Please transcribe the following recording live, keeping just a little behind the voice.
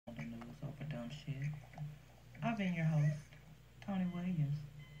dumb shit. I've been your host, Tony Williams,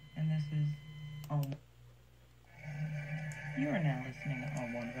 and this is On. You are now listening to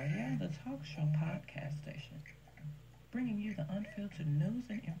On One Radio, the talk show podcast station, bringing you the unfiltered news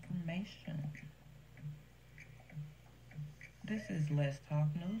and information. This is Let's Talk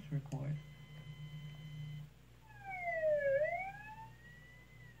News Report.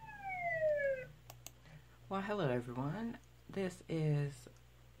 Well, hello everyone. This is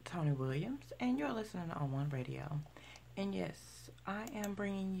Tony Williams, and you're listening to On One Radio. And yes, I am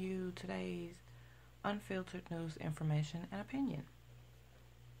bringing you today's unfiltered news, information, and opinion.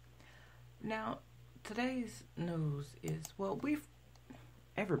 Now, today's news is, well,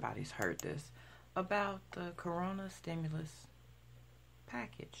 everybody's heard this, about the Corona Stimulus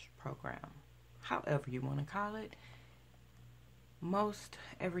Package Program. However you want to call it. Most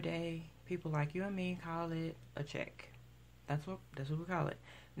everyday people like you and me call it a check. That's what we call it.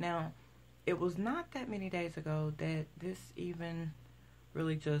 Now, it was not that many days ago that this even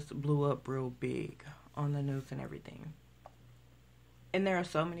really just blew up real big on the news and everything. And there are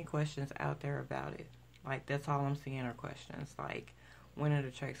so many questions out there about it. Like, that's all I'm seeing are questions. Like, when are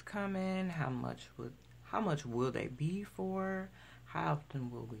the checks coming? How much will they be for? How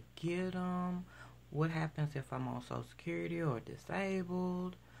often will we get them? What happens if I'm on Social Security or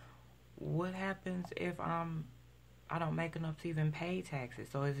disabled? What happens if I don't make enough to even pay taxes?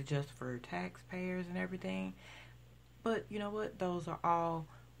 So is it just for taxpayers and everything? But you know what? Those are all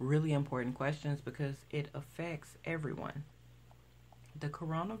really important questions because it affects everyone. The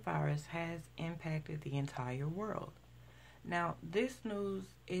coronavirus has impacted the entire world. Now, this news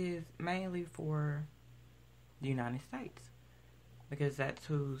is mainly for the United States because that's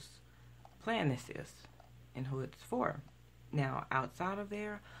whose plan this is and who it's for. Now, outside of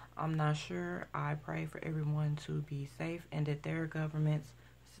there, I'm not sure. I pray for everyone to be safe and that their governments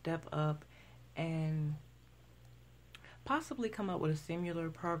step up and possibly come up with a similar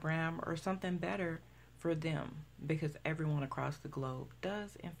program or something better for them, because everyone across the globe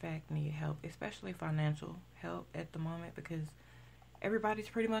does in fact need help, especially financial help at the moment, because everybody's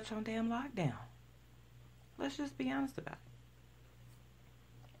pretty much on damn lockdown. Let's just be honest about it.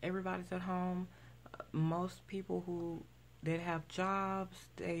 Everybody's at home. Most people that have jobs,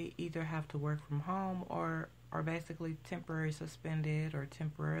 they either have to work from home or are basically temporarily suspended or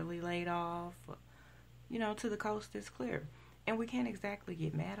temporarily laid off. You know, to the coast is clear. And we can't exactly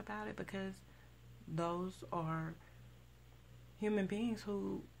get mad about it because those are human beings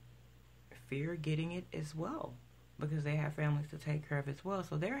who fear getting it as well because they have families to take care of as well.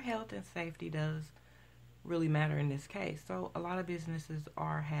 So their health and safety does really matter in this case. So a lot of businesses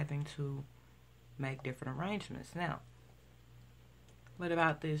are having to make different arrangements now. But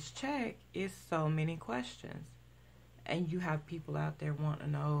about this check, it's so many questions. And you have people out there wanting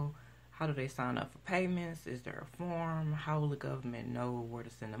to know, how do they sign up for payments? Is there a form? How will the government know where to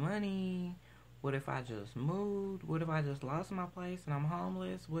send the money? What if I just moved? What if I just lost my place and I'm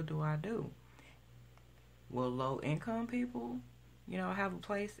homeless? What do I do? Will low income people, have a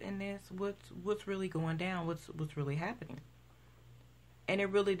place in this? What's really going down? What's really happening? And it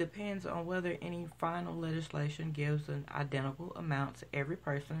really depends on whether any final legislation gives an identical amount to every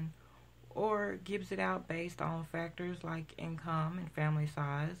person or gives it out based on factors like income and family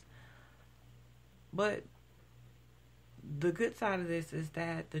size. But the good side of this is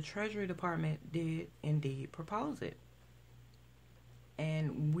that the Treasury Department did indeed propose it.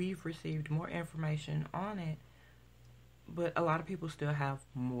 And we've received more information on it, but a lot of people still have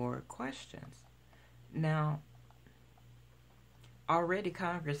more questions. Now, already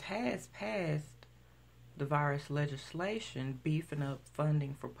Congress has passed the virus legislation beefing up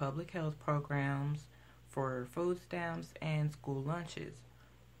funding for public health programs, for food stamps, and school lunches.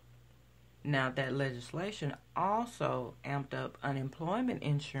 Now, that legislation also amped up unemployment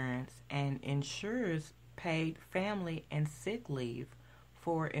insurance and ensures paid family and sick leave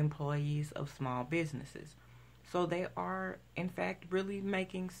for employees of small businesses. So they are, in fact, really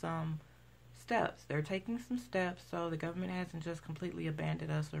making some steps. They're taking some steps, so the government hasn't just completely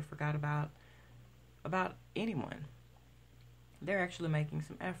abandoned us or forgot about anyone. They're actually making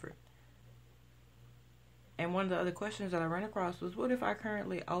some effort. And one of the other questions that I ran across was, what if I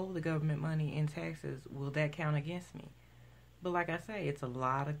currently owe the government money in taxes? Will that count against me? But like I say, it's a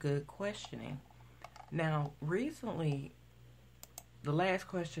lot of good questioning. Now, recently, the last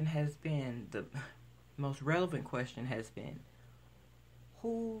question has been, the most relevant question has been,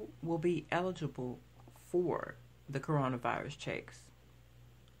 who will be eligible for the coronavirus checks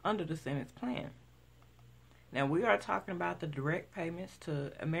under the Senate's plan? Now, we are talking about the direct payments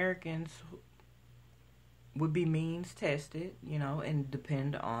to Americans would be means tested, and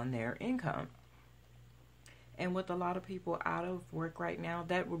depend on their income. And with a lot of people out of work right now,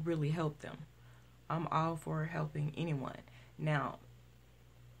 that would really help them. I'm all for helping anyone. Now,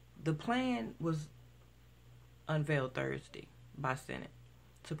 the plan was unveiled Thursday by Senate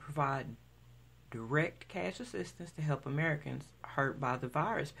to provide direct cash assistance to help Americans hurt by the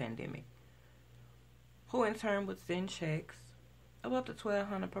virus pandemic, who in turn would send checks of up to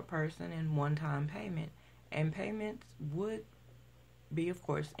 $1,200 per person in one-time payment, and payments would be, of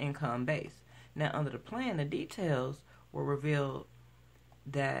course, income-based. Now, under the plan, the details were revealed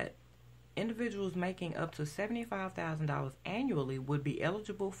that individuals making up to $75,000 annually would be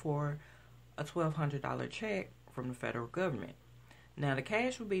eligible for a $1,200 check from the federal government. Now, the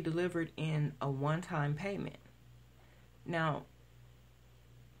cash would be delivered in a one-time payment. Now,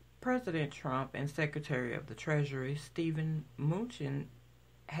 President Trump and Secretary of the Treasury Steven Mnuchin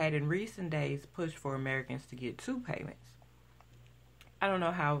had in recent days pushed for Americans to get two payments. I don't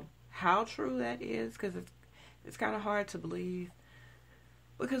know how true that is, because it's kind of hard to believe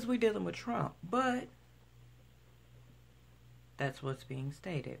because we're dealing with Trump, but that's what's being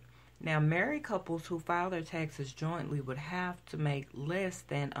stated. Now, married couples who file their taxes jointly would have to make less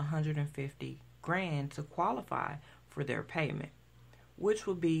than $150,000 to qualify for their payment, which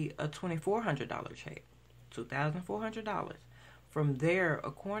would be a $2,400 check, $2,400. From there,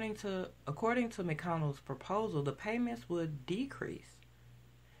 according to McConnell's proposal, the payments would decrease.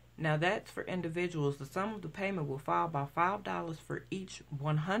 Now, that's for individuals. The sum of the payment will fall by $5 for each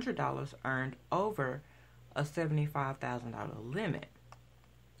 $100 earned over a $75,000 limit.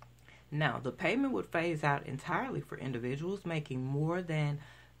 Now, the payment would phase out entirely for individuals making more than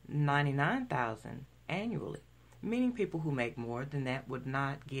 $99,000 annually, meaning people who make more than that would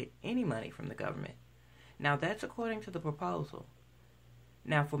not get any money from the government. Now, that's according to the proposal.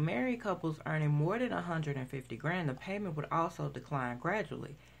 Now, for married couples earning more than $150,000, the payment would also decline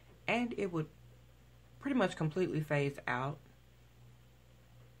gradually, and it would pretty much completely phase out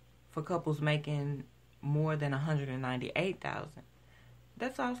for couples making more than $198,000.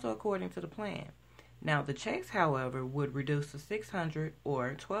 That's also according to the plan. Now, the checks, however, would reduce to $600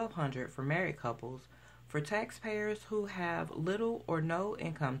 or $1,200 for married couples. For taxpayers who have little or no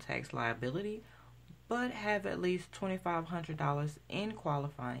income tax liability, but have at least $2,500 in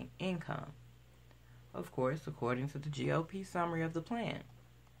qualifying income. Of course, according to the GOP summary of the plan,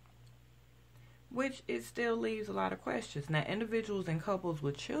 which it still leaves a lot of questions. Now, individuals and couples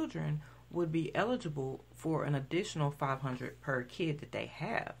with children would be eligible for an additional $500 per kid that they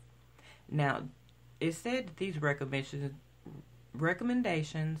have. Now, it said that these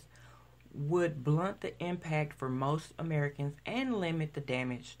recommendations would blunt the impact for most Americans and limit the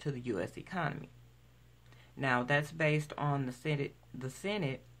damage to the U.S. economy. Now, that's based on the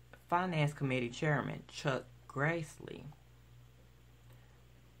Senate Finance Committee Chairman, Chuck Grassley.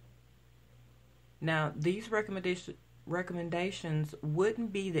 Now, these recommendations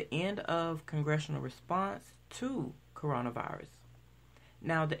wouldn't be the end of congressional response to coronavirus.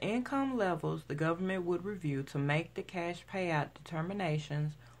 Now, the income levels the government would review to make the cash payout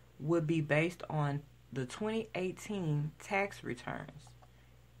determinations would be based on the 2018 tax returns,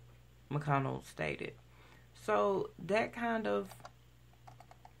 McConnell stated. So that kind of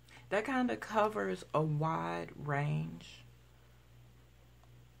covers a wide range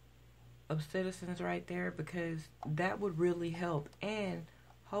of citizens right there, because that would really help, and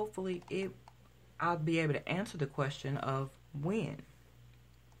hopefully I'll be able to answer the question of when.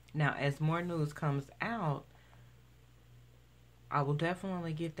 Now, as more news comes out, I will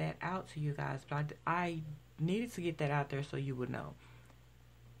definitely get that out to you guys, but I needed to get that out there so you would know.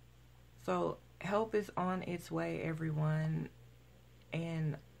 So help is on its way, everyone,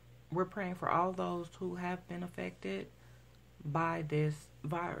 and we're praying for all those who have been affected by this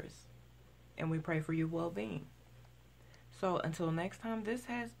virus, and we pray for your well-being. So until next time, this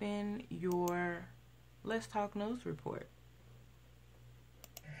has been your Let's Talk News Report.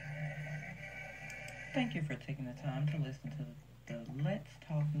 Thank you for taking the time to listen to the Let's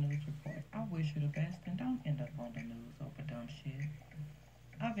Talk News Report. I wish you the best, and don't end up on the news over dumb shit.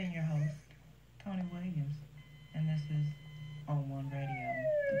 I've been your host, Tony Williams, and this is On One Radio,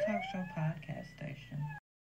 the talk show podcast station.